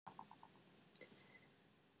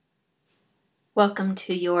Welcome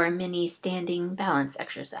to your mini standing balance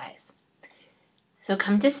exercise. So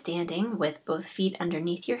come to standing with both feet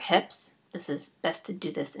underneath your hips. This is best to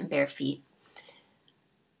do this in bare feet.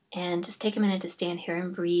 And just take a minute to stand here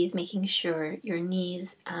and breathe, making sure your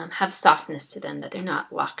knees have softness to them, that they're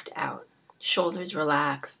not locked out. Shoulders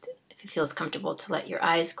relaxed. If it feels comfortable to let your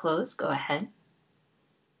eyes close, go ahead.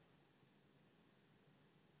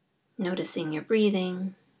 Noticing your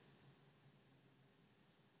breathing.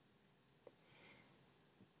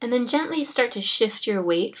 And then gently start to shift your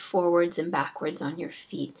weight forwards and backwards on your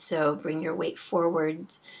feet. So bring your weight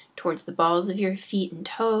forwards towards the balls of your feet and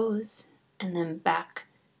toes, and then back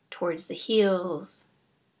towards the heels,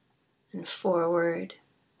 and forward,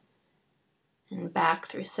 and back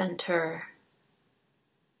through center.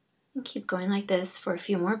 And keep going like this for a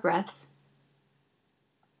few more breaths.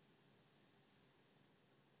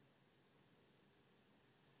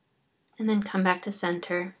 And then come back to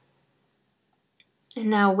center. And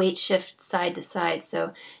now weight shift side to side.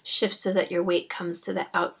 So shift so that your weight comes to the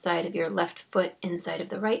outside of your left foot, inside of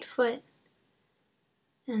the right foot.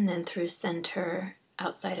 And then through center,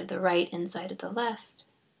 outside of the right, inside of the left.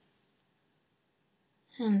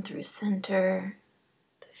 And through center.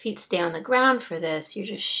 The feet stay on the ground for this. You're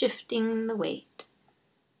just shifting the weight.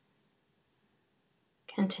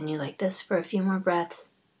 Continue like this for a few more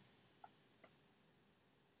breaths.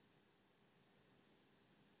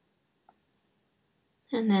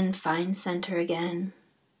 And then find center again.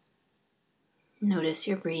 Notice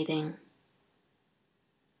your breathing.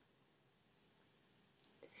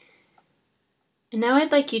 And now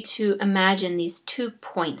I'd like you to imagine these 2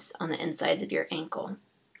 points on the insides of your ankle.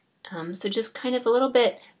 So just kind of a little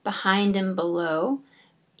bit behind and below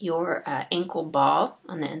your ankle ball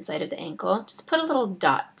on the inside of the ankle. Just put a little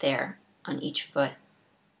dot there on each foot.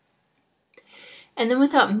 And then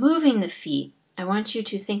without moving the feet, I want you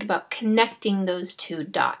to think about connecting those 2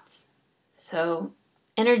 dots. So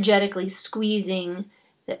energetically squeezing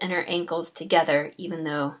the inner ankles together, even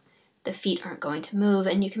though the feet aren't going to move.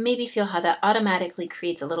 And you can maybe feel how that automatically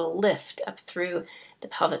creates a little lift up through the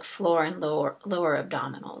pelvic floor and lower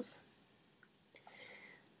abdominals.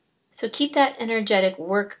 So keep that energetic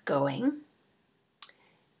work going.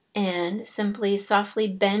 And simply softly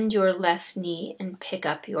bend your left knee and pick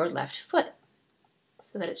up your left foot,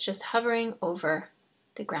 so that it's just hovering over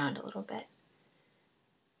the ground a little bit.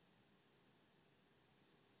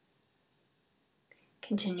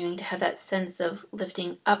 Continuing to have that sense of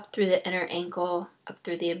lifting up through the inner ankle, up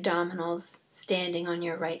through the abdominals, standing on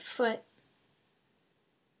your right foot.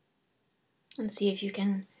 And see if you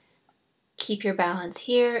can keep your balance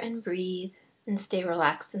here and breathe and stay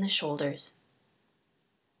relaxed in the shoulders.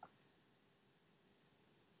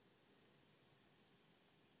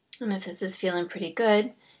 And if this is feeling pretty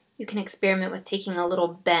good, you can experiment with taking a little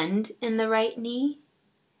bend in the right knee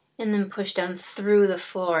and then push down through the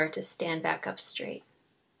floor to stand back up straight.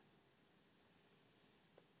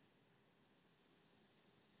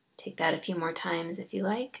 Take that a few more times if you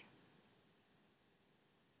like.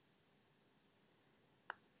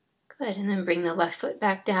 Good, and then bring the left foot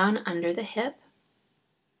back down under the hip.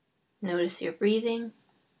 Notice your breathing.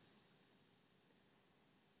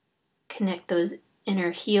 Connect those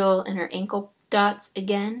inner heel, inner ankle dots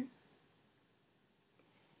again.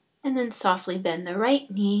 And then softly bend the right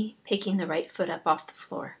knee, picking the right foot up off the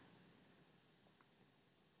floor.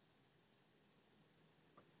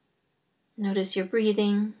 Notice your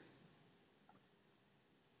breathing.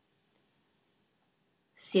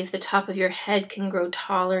 See if the top of your head can grow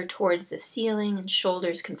taller towards the ceiling and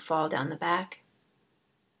shoulders can fall down the back.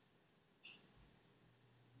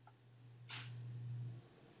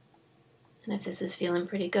 And if this is feeling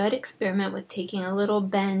pretty good, experiment with taking a little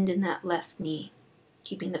bend in that left knee,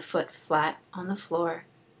 keeping the foot flat on the floor,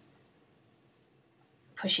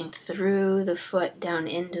 pushing through the foot down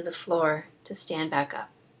into the floor to stand back up.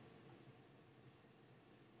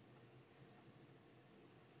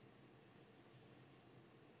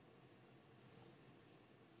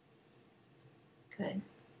 Good.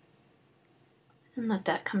 And let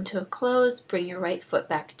that come to a close. Bring your right foot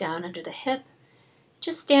back down under the hip.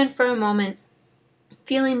 Just stand for a moment,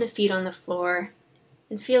 feeling the feet on the floor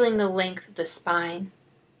and feeling the length of the spine.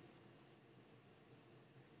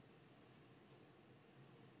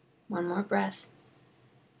 One more breath.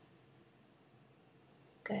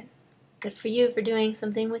 Good. Good for you for doing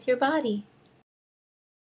something with your body.